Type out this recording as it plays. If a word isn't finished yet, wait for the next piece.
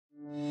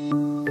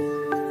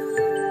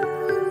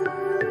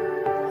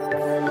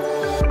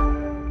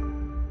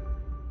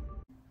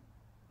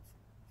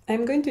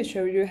I'm going to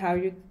show you how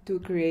to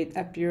create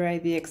a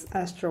PureIDX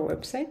Astra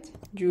website.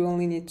 You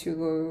only need to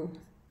go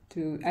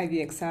to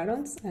IDX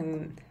add-ons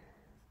and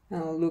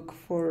look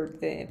for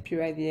the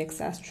PureIDX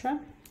Astra.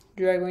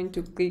 You are going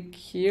to click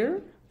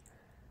here,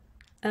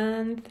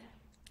 and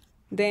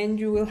then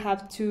you will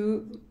have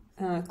to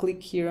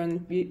click here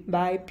on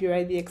Buy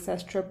PureIDX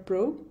Astra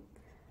Pro,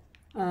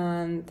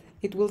 and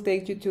it will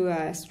take you to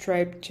a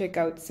Stripe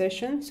checkout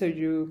session so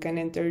you can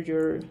enter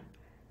your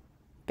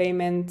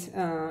payment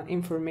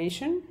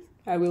information.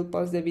 I will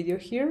pause the video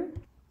here.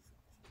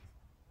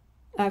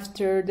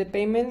 After the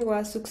payment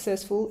was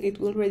successful, it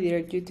will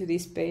redirect you to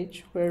this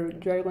page where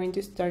you are going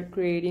to start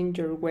creating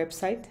your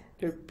website,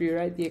 your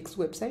PureIDX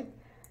website.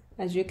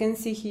 As you can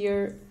see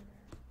here,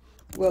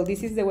 well,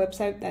 this is the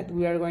website that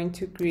we are going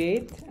to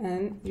create,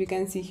 and you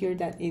can see here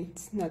that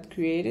it's not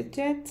created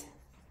yet.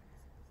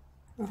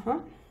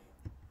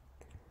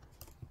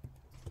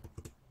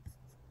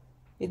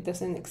 It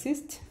doesn't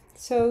exist.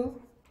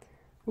 So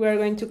we are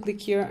going to click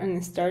here on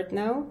Start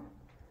Now,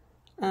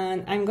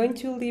 and I'm going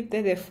to leave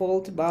the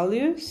default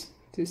values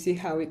to see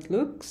how it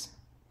looks.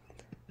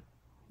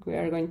 We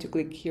are going to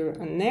click here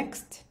on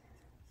Next.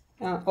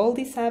 All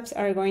these apps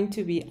are going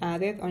to be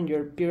added on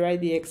your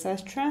PureIDX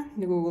Astra: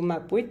 the Google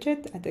Map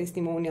Widget, a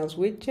Testimonials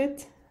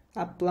Widget,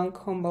 a Plunk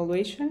Home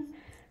Valuation,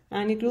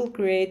 and it will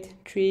create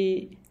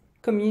 3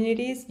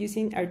 communities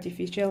using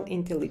artificial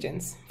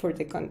intelligence for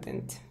the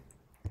content.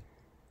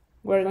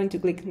 We're going to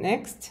click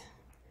Next.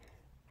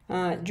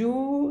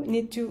 You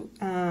need to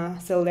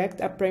select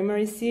a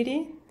primary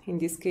city, in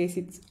this case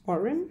it's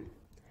Orem,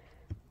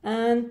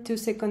 and 2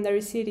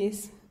 secondary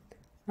cities,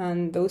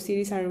 and those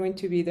cities are going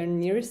to be the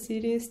nearest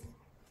cities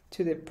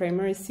to the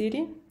primary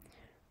city.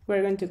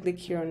 We're going to click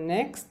here on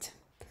Next,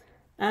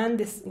 and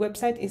this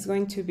website is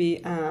going to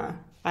be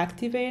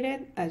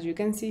activated. As you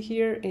can see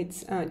here,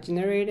 it's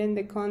generating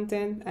the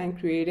content and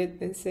creating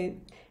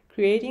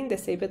the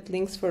saved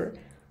links for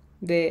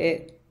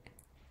the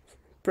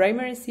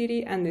primary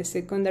city and the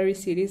secondary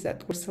cities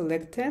that were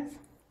selected.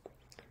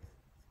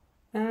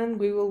 And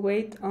we will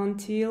wait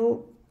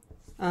until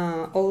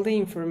all the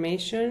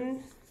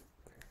information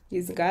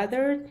is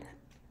gathered.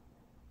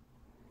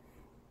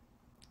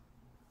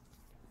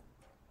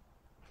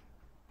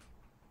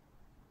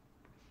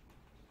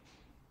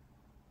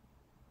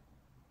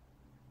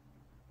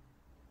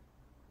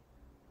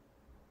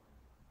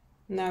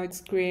 Now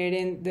it's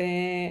creating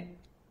the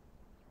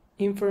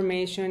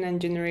information and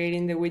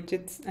generating the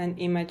widgets and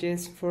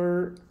images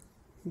for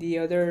the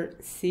other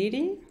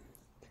city,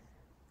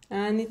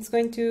 and it's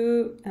going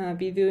to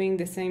be doing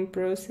the same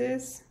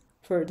process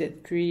for the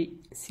 3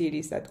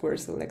 cities that were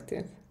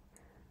selected.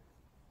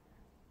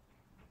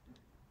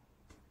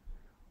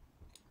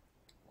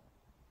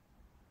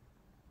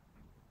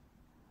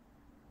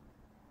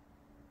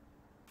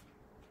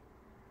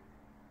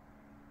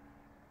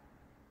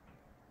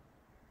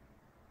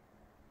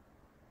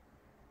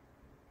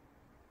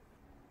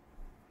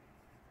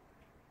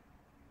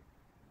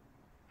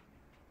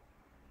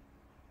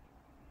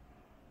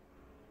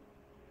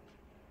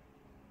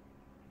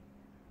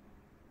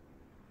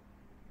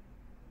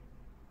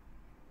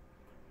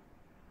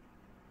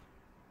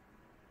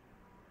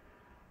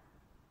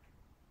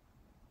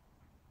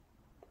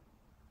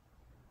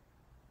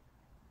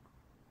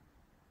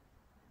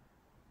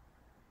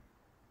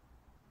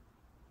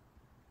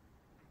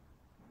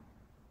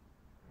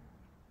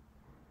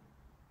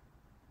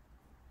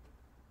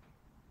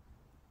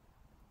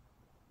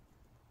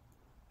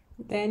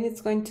 Then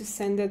it's going to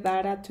send the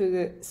data to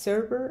the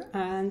server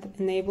and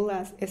enable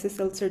an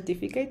SSL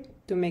certificate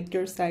to make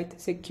your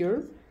site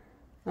secure.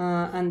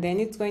 And then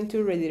it's going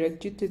to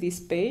redirect you to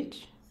this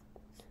page.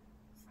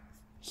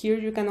 Here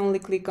you can only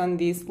click on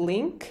this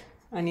link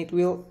and it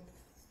will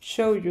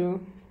show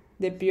you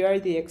the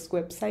PureIDX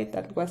website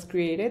that was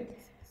created.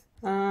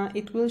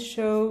 It will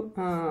show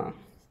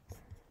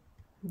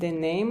the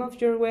name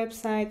of your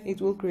website. It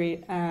will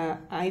create an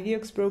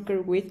IDX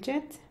Broker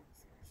widget.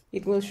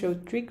 It will show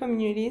 3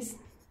 communities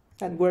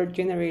that were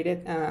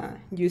generated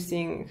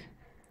using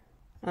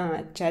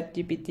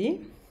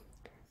ChatGPT.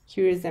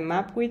 Here is the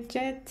Map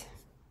Widget,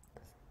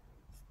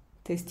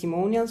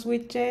 Testimonials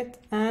Widget,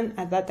 and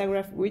a Data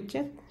Graph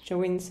Widget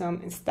showing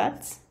some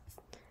stats.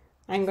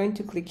 I'm going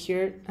to click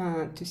here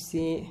to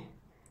see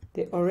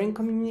the Orem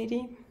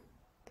community,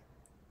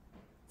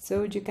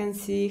 so you can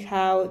see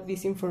how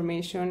this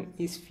information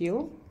is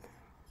filled.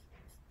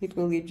 It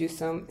will give you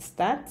some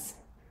stats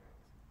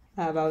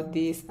about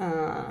this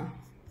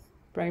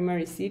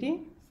primary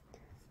city.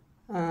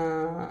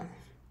 The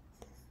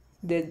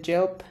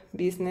Yelp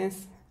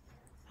business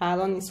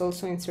add-on is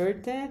also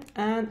inserted,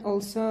 and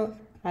also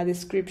a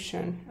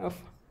description of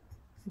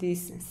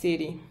this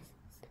city.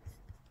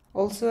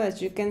 Also,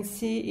 as you can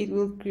see, it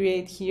will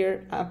create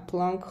here a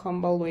Plunk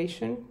Home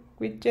Valuation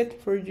widget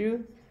for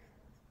you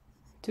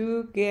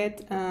to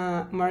get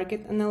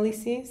market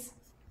analysis,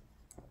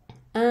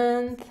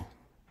 and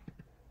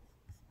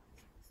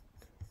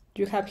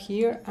you have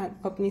here an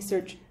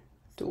Omnisearch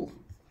tool.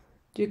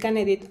 You can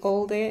edit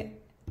all the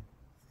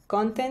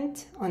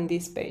content on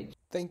this page.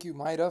 Thank you,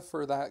 Maida,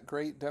 for that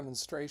great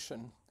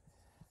demonstration.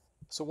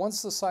 So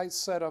once the site's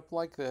set up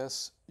like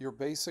this, you're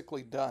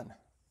basically done.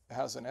 It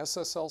has an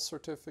SSL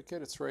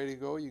certificate. It's ready to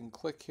go. You can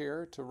click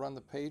here to run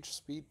the page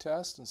speed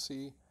test and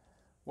see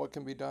what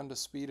can be done to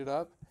speed it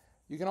up.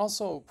 You can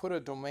also put a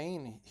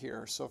domain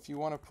here. So if you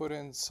want to put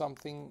in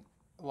something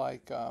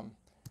like,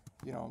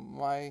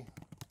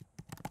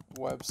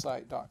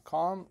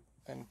 mywebsite.com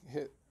and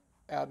hit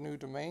add new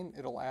domain,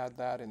 it'll add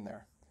that in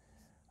there.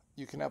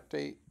 You can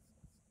update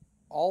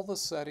all the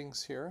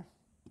settings here.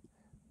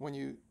 When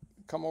you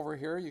come over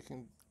here, you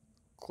can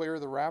clear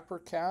the wrapper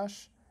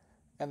cache,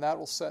 and that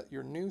will set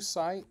your new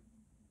site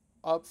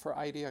up for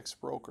IDX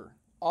Broker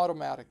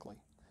automatically.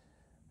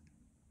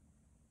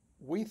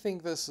 We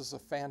think this is a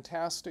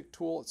fantastic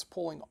tool. It's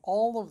pulling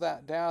all of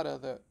that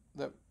data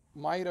that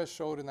Maida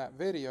showed in that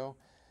video.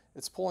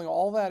 It's pulling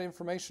all that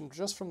information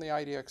just from the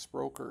IDX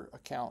Broker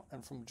account,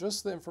 and from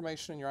just the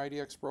information in your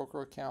IDX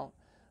Broker account,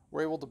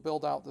 we're able to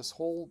build out this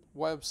whole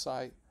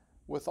website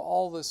with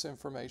all this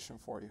information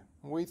for you.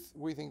 We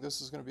think this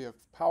is going to be a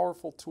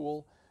powerful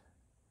tool.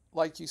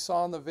 Like you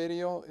saw in the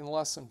video, in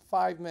less than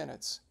 5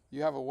 minutes,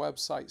 you have a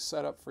website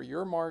set up for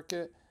your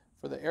market,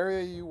 for the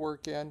area you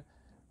work in,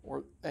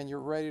 and you're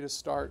ready to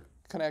start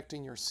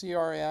connecting your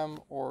CRM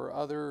or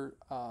other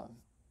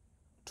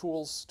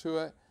tools to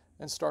it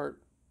and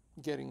start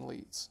getting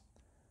leads.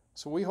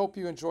 So we hope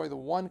you enjoy the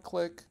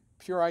one-click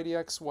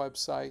PureIDX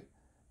website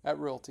at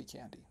Realty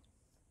Candy.